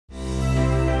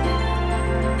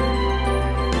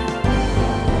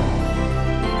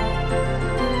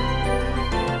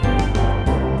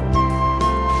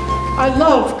I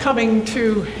love coming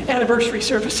to anniversary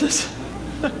services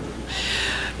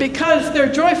because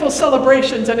they're joyful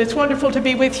celebrations, and it's wonderful to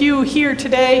be with you here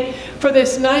today for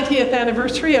this 90th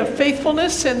anniversary of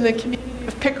faithfulness in the community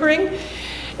of Pickering,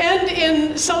 and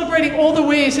in celebrating all the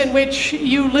ways in which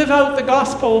you live out the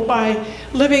gospel by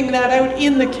living that out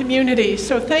in the community.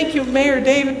 So thank you, Mayor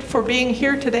David, for being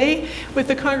here today with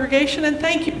the congregation, and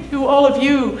thank you to all of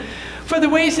you for the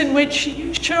ways in which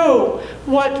you show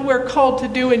what we're called to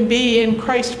do and be in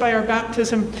Christ by our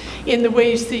baptism, in the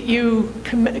ways that you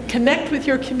connect with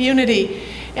your community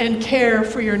and care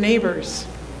for your neighbors.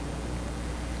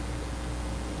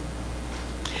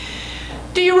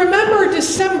 Do you remember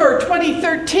December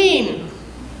 2013,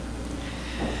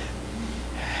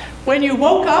 when you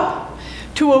woke up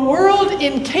to a world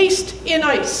encased in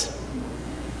ice?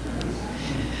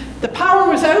 The power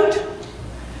was out,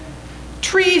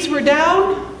 trees were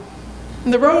down,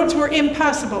 and the roads were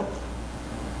impassable.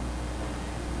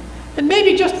 And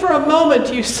maybe just for a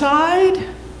moment you sighed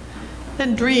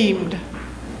and dreamed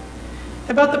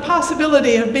about the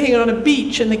possibility of being on a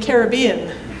beach in the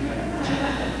Caribbean,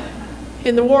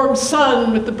 in the warm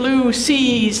sun with the blue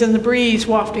seas and the breeze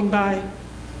wafting by.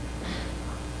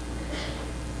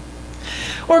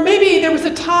 Or maybe there was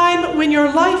a time when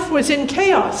your life was in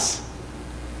chaos,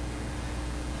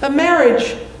 a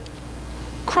marriage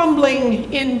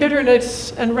crumbling in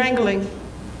bitterness and wrangling,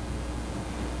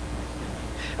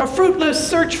 a fruitless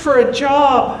search for a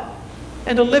job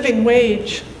and a living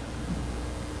wage,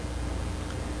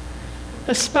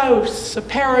 a spouse, a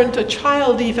parent, a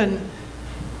child even,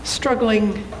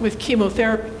 struggling with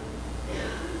chemotherapy.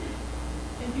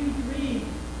 And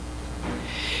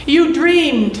you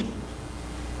dreamed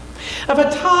of a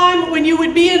time when you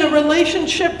would be in a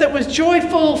relationship that was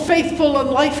joyful, faithful,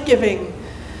 and life-giving,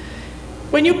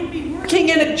 when you would be working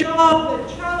in a job that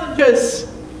challenges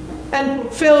and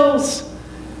fulfills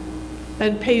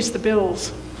and pays the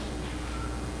bills,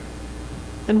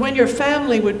 and when your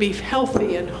family would be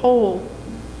healthy and whole.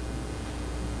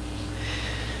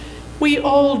 We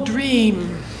all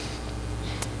dream.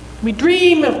 We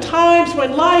dream of times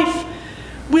when life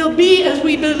will be as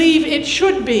we believe it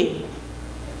should be.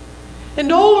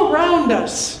 And all around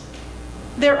us,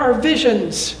 there are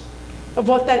visions of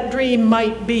what that dream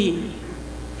might be.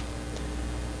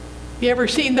 Have you ever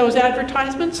seen those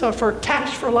advertisements for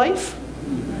Cash for Life?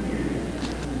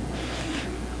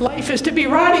 Life is to be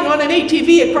riding on an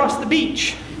ATV across the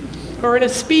beach or in a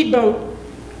speedboat.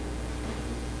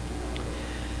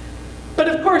 But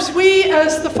of course, we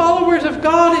as the followers of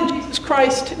God in Jesus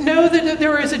Christ know that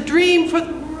there is a dream for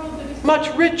the world that is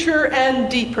much richer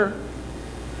and deeper.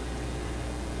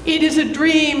 It is a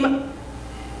dream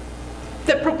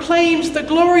that proclaims the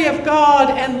glory of God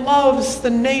and loves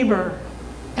the neighbor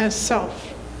as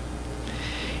self.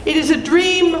 It is a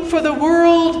dream for the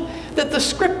world that the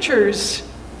scriptures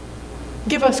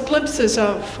give us glimpses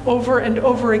of over and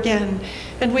over again,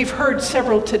 and we've heard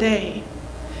several today.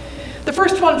 The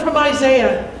first one from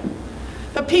Isaiah,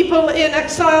 a people in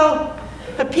exile,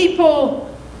 a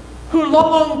people who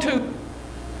long to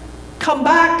come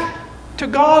back to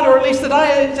God, or at least that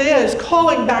Isaiah is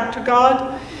calling back to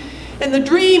God, and the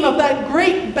dream of that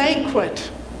great banquet.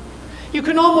 You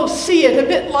can almost see it a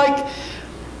bit like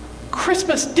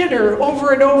Christmas dinner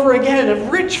over and over again, of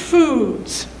rich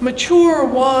foods, mature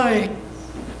wine.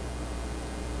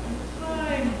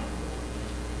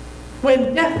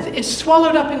 When death is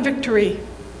swallowed up in victory,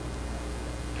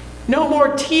 no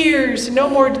more tears, no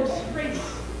more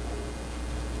disgrace.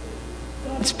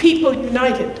 God's people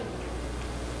united.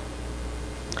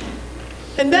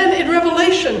 And then in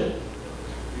Revelation,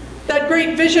 that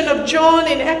great vision of John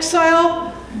in exile,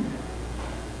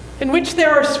 in which there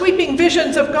are sweeping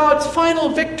visions of God's final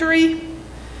victory,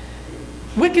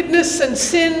 wickedness and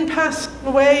sin pass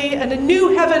away, and a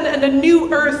new heaven and a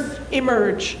new earth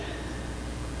emerge.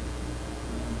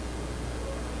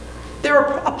 There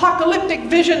are apocalyptic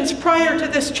visions prior to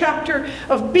this chapter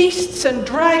of beasts and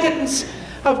dragons,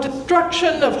 of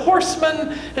destruction, of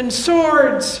horsemen and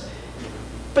swords.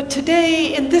 But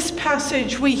today, in this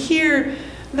passage, we hear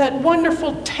that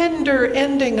wonderful, tender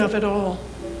ending of it all,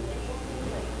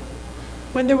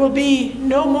 when there will be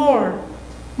no more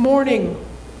mourning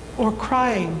or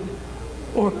crying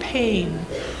or pain,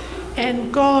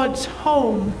 and God's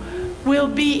home will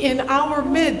be in our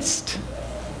midst.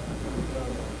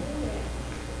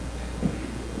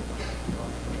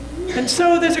 And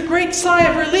so there's a great sigh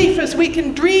of relief as we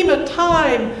can dream a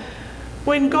time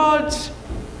when God's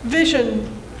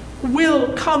vision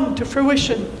will come to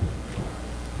fruition.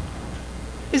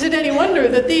 Is it any wonder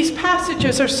that these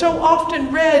passages are so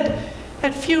often read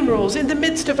at funerals, in the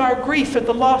midst of our grief at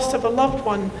the loss of a loved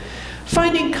one,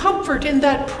 finding comfort in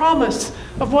that promise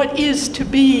of what is to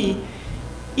be,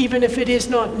 even if it is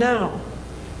not now.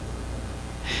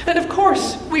 And of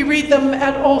course, we read them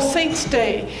at All Saints'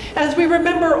 Day, as we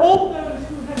remember all those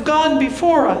who have gone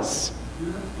before us,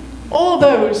 all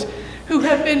those who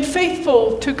have been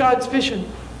faithful to God's vision.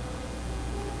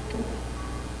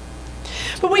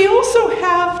 But we also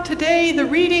have today the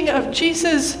reading of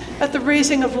Jesus at the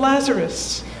raising of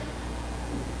Lazarus.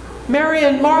 Mary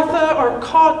and Martha are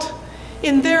caught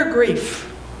in their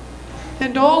grief,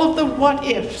 and all of the what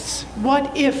ifs.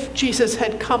 What if Jesus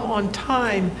had come on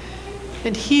time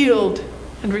and healed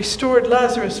and restored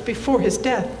Lazarus before his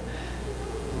death?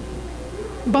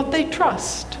 But they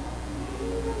trust.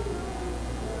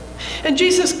 And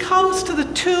Jesus comes to the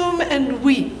tomb and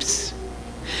weeps.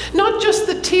 Not just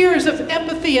the tears of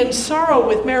empathy and sorrow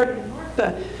with Mary and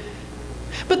Martha,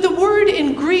 but the word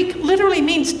in Greek literally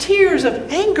means tears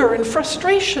of anger and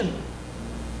frustration.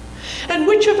 And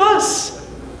which of us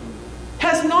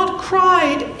has not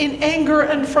cried in anger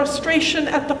and frustration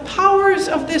at the powers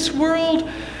of this world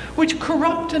which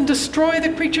corrupt and destroy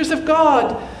the creatures of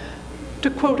God, to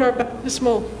quote our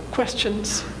baptismal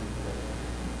questions?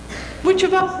 Which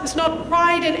of us has not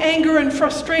cried in anger and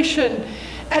frustration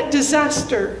at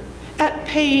disaster, at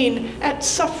pain, at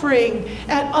suffering,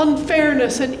 at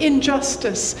unfairness and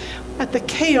injustice, at the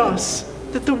chaos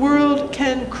that the world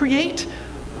can create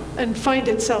and find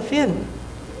itself in?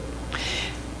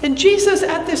 And Jesus,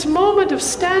 at this moment of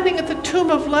standing at the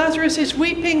tomb of Lazarus, is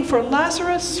weeping for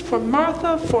Lazarus, for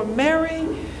Martha, for Mary,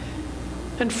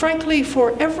 and frankly,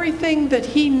 for everything that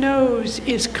he knows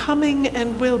is coming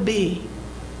and will be.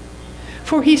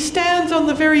 For he stands on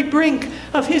the very brink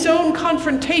of his own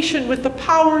confrontation with the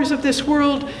powers of this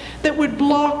world that would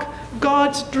block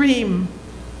God's dream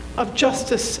of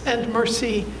justice and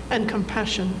mercy and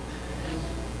compassion.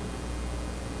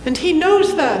 And he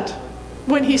knows that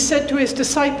when he said to his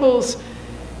disciples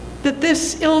that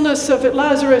this illness of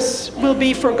Lazarus will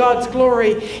be for God's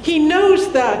glory. He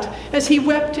knows that as he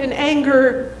wept in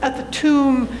anger at the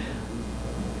tomb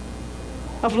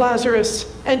of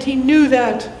Lazarus, and he knew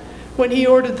that when he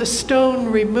ordered the stone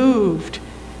removed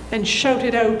and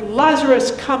shouted out,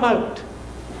 "Lazarus, come out."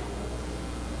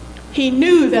 He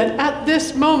knew that at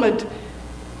this moment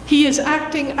he is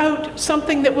acting out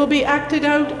something that will be acted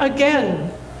out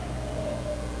again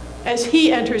as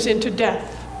he enters into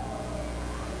death,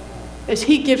 as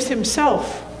he gives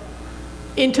himself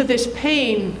into this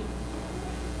pain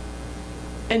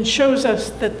and shows us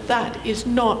that that is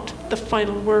not the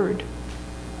final word.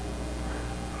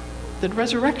 That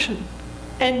resurrection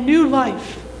and new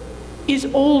life is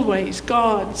always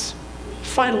God's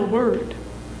final word.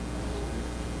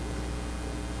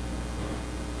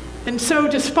 And so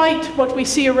despite what we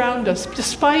see around us,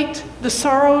 despite the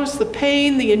sorrows, the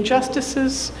pain, the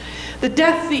injustices, the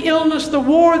death, the illness, the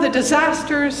war, the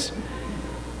disasters,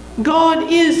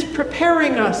 God is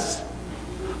preparing us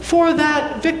for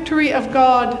that victory of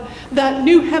God, that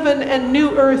new heaven and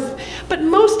new earth. But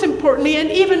most importantly, and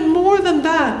even more than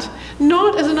that,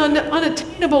 not as an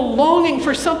unattainable longing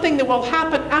for something that will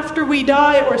happen after we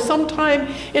die or sometime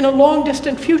in a long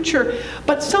distant future,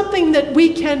 but something that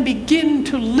we can begin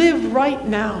to live right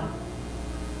now.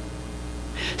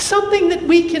 Something that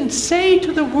we can say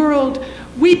to the world,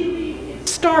 it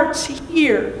starts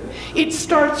here. It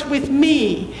starts with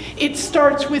me. It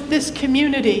starts with this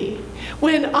community.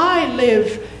 When I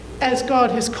live as God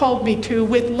has called me to,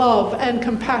 with love and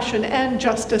compassion and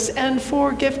justice and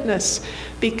forgiveness,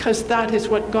 because that is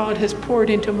what God has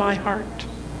poured into my heart.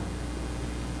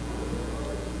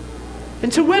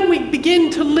 And so when we begin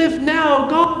to live now,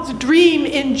 God's dream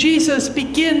in Jesus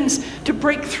begins to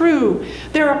break through.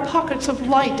 There are pockets of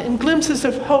light and glimpses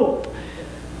of hope.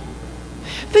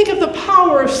 Think of the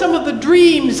power of some of the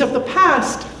dreams of the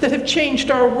past that have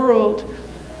changed our world.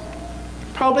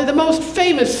 Probably the most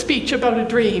famous speech about a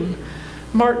dream,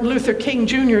 Martin Luther King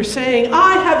Jr. saying,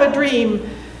 "I have a dream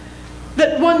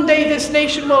that one day this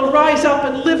nation will rise up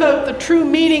and live out the true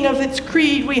meaning of its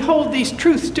creed. We hold these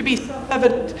truths to be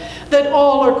self-evident, that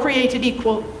all are created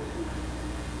equal.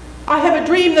 I have a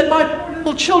dream that my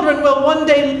little children will one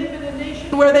day live in a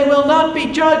nation where they will not be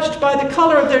judged by the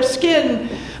color of their skin,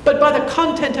 but by the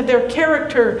content of their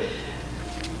character.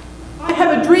 I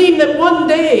have a dream that one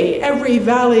day every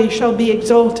valley shall be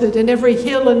exalted, and every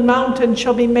hill and mountain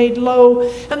shall be made low,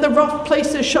 and the rough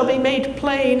places shall be made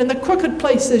plain, and the crooked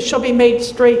places shall be made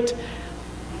straight.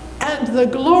 And the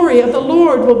glory of the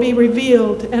Lord will be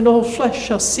revealed, and all flesh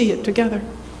shall see it together."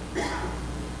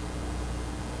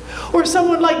 Or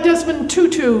someone like Desmond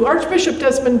Tutu, Archbishop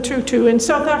Desmond Tutu in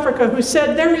South Africa, who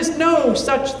said, "There is no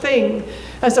such thing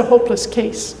as a hopeless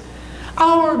case.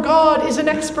 Our God is an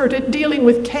expert at dealing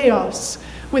with chaos,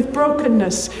 with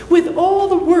brokenness, with all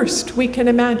the worst we can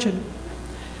imagine.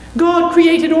 God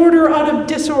created order out of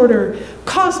disorder,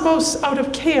 cosmos out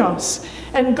of chaos,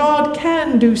 and God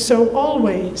can do so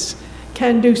always,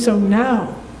 can do so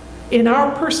now, in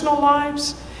our personal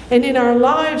lives and in our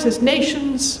lives as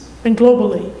nations and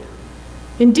globally.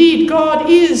 Indeed, God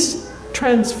is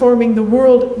transforming the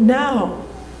world now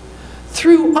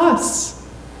through us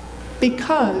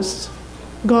because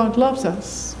God loves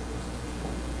us.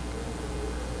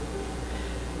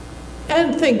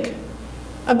 And think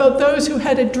about those who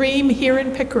had a dream here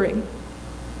in Pickering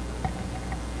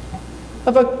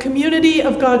of a community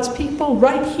of God's people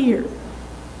right here.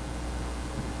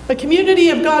 A community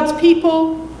of God's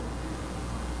people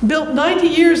built 90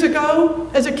 years ago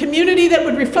as a community that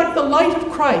would reflect the light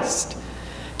of Christ,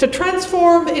 to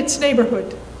transform its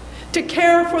neighborhood, to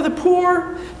care for the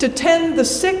poor, to tend the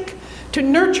sick, to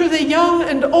nurture the young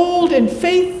and old in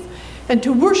faith, and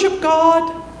to worship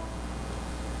God,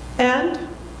 and,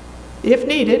 if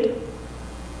needed,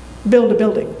 build a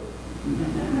building.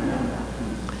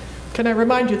 Can I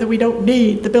remind you that we don't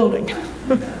need the building?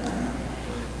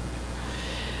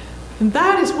 And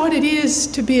that is what it is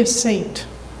to be a saint.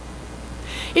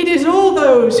 It is all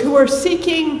those who are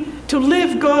seeking to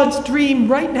live God's dream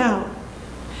right now,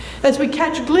 as we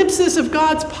catch glimpses of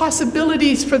God's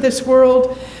possibilities for this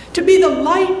world, to be the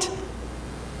light,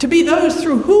 to be those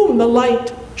through whom the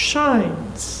light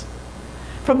shines.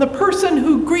 From the person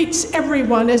who greets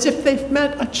everyone as if they've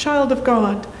met a child of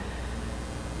God,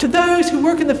 to those who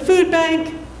work in the food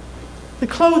bank, the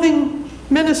clothing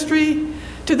ministry,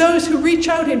 to those who reach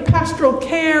out in pastoral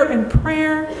care and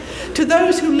prayer, to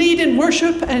those who lead in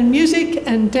worship and music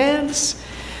and dance,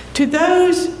 to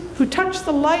those who touch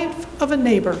the life of a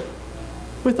neighbor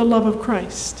with the love of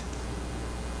Christ.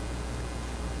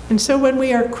 And so when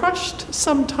we are crushed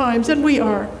sometimes, and we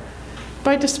are,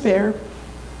 by despair,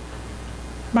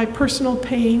 by personal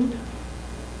pain,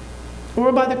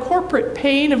 or by the corporate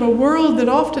pain of a world that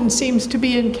often seems to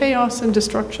be in chaos and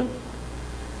destruction,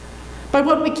 by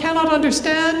what we cannot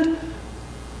understand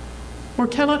or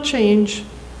cannot change,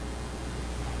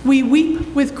 we weep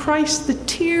with Christ the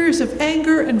tears of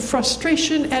anger and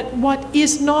frustration at what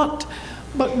is not,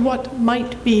 but what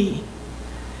might be,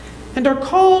 and are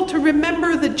called to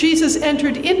remember that Jesus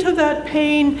entered into that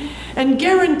pain and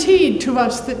guaranteed to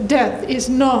us that death is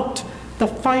not the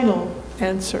final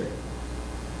answer.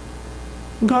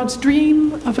 God's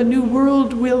dream of a new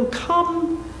world will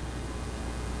come,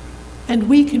 and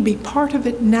we can be part of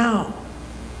it now,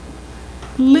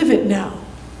 live it now,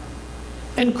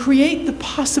 and create the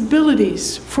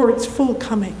possibilities for its full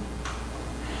coming.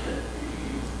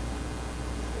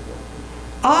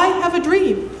 I have a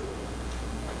dream,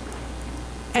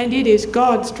 and it is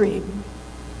God's dream.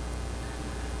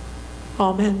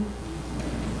 Amen.